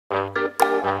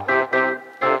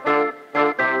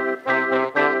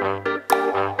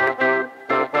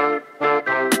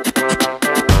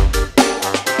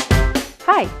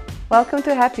Welcome to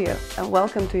Happeo and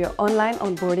welcome to your online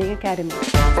onboarding academy.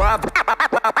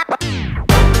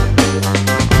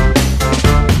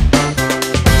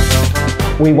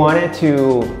 We wanted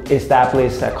to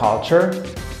establish a culture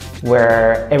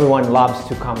where everyone loves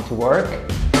to come to work.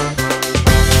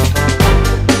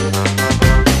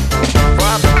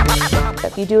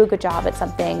 If you do a good job at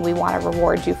something, we want to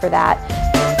reward you for that.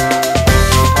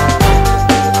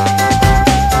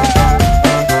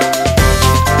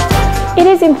 It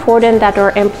is important that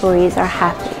our employees are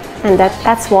happy, and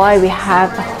that's why we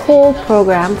have a whole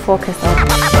program focused on.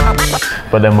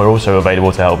 But then we're also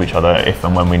available to help each other if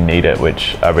and when we need it,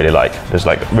 which I really like. There's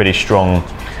like really strong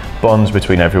bonds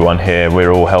between everyone here.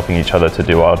 We're all helping each other to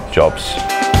do our jobs.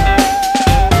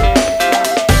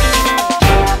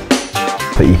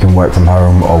 That you can work from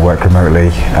home or work remotely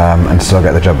and still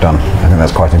get the job done. I think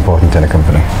that's quite important in a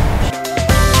company.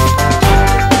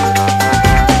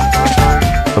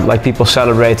 Like people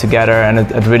celebrate together, and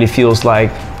it really feels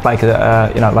like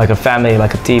a family,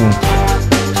 like a team.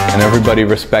 And everybody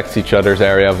respects each other's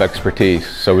area of expertise.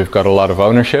 So we've got a lot of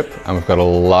ownership and we've got a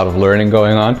lot of learning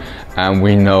going on, and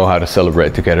we know how to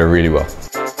celebrate together really well.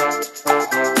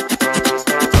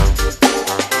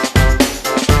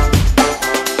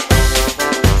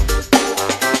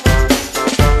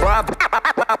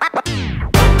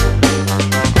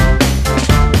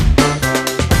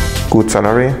 Good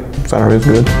salary. Salary is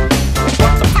good.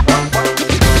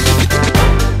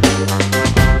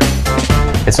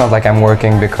 It's not like I'm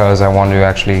working because I want to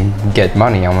actually get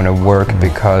money. I want to work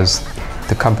because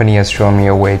the company has shown me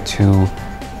a way to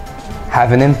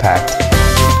have an impact.